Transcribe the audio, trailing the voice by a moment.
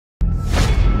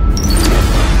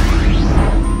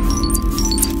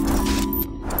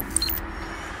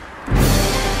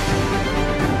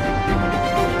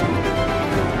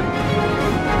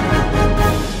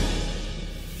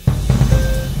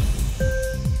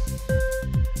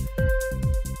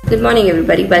Good morning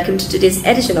everybody, welcome to today's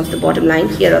edition of the Bottom Line.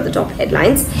 Here are the top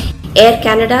headlines. Air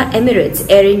Canada, Emirates,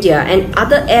 Air India and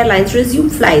other airlines resume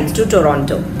flights to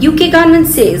Toronto. UK government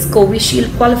says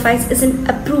Covishield qualifies as an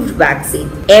approved vaccine.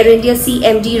 Air India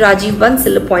CMD Rajiv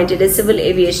Bansal appointed as Civil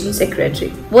Aviation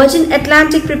Secretary. Virgin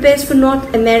Atlantic prepares for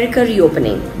North America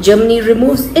reopening. Germany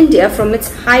removes India from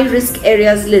its high-risk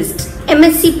areas list.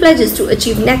 MSC pledges to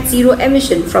achieve net zero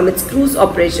emission from its cruise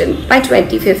operation by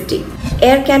 2050.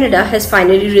 Air Canada has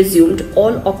finally resumed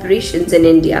all operations in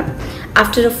India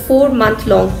after a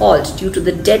 4-month-long halt due to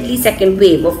the deadly second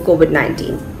wave of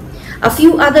COVID-19. A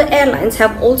few other airlines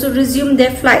have also resumed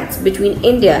their flights between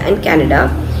India and Canada,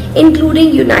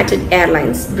 including United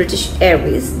Airlines, British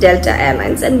Airways, Delta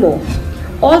Airlines and more.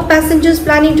 All passengers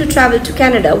planning to travel to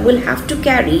Canada will have to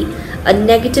carry a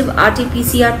negative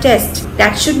RT-PCR test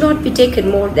that should not be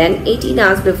taken more than 18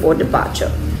 hours before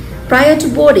departure. Prior to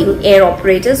boarding, air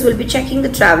operators will be checking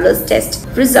the travelers' test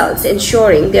results,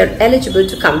 ensuring they are eligible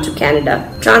to come to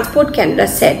Canada, Transport Canada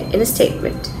said in a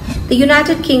statement. The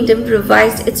United Kingdom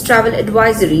revised its travel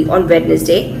advisory on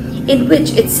Wednesday, in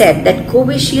which it said that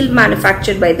Covishield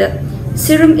manufactured by the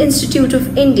Serum Institute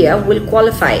of India will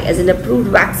qualify as an approved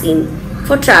vaccine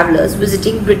for travelers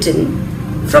visiting Britain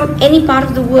from any part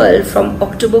of the world from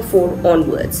October 4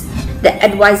 onwards. The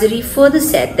advisory further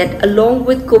said that along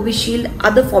with Covishield,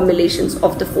 other formulations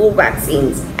of the 4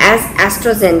 vaccines as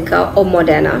AstraZeneca or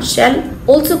Moderna shall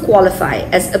also qualify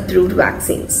as approved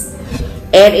vaccines.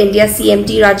 Air India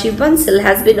CMD Rajiv Bansal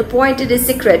has been appointed as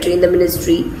Secretary in the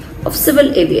Ministry of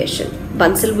Civil Aviation.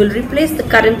 Bansal will replace the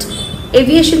current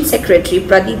Aviation Secretary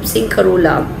Pradeep Singh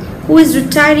Kharola, who is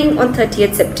retiring on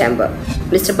 30th September.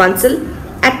 Mr. Bansal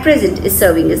at present is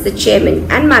serving as the Chairman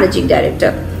and Managing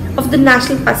Director of the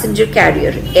national passenger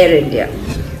carrier Air India.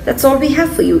 That's all we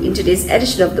have for you in today's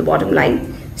edition of The Bottom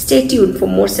Line. Stay tuned for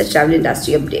more such travel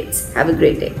industry updates. Have a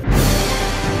great day.